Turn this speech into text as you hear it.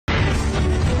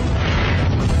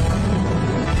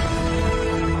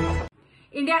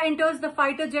India enters the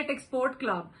fighter jet export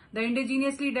club. The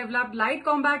indigenously developed light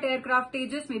combat aircraft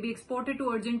Tejas may be exported to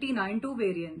Argentina in two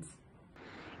variants.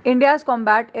 India's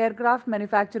combat aircraft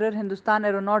manufacturer Hindustan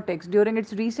Aeronautics, during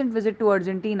its recent visit to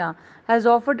Argentina, has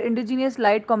offered indigenous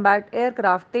light combat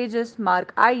aircraft Tejas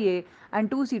Mark IA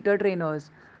and two-seater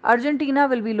trainers. Argentina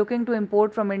will be looking to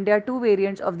import from India two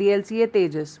variants of the LCA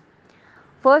Tejas.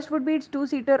 First would be its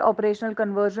two-seater operational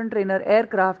conversion trainer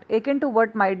aircraft akin to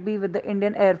what might be with the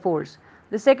Indian Air Force.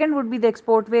 The second would be the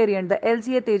export variant, the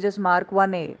LCA Tejas Mark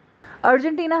 1A.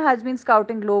 Argentina has been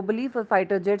scouting globally for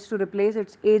fighter jets to replace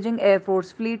its aging Air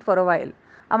Force fleet for a while.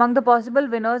 Among the possible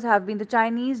winners have been the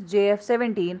Chinese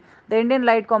JF-17, the Indian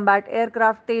light combat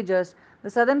aircraft Tejas, the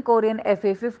Southern Korean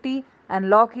FA-50, and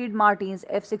Lockheed Martin's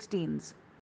F-16s.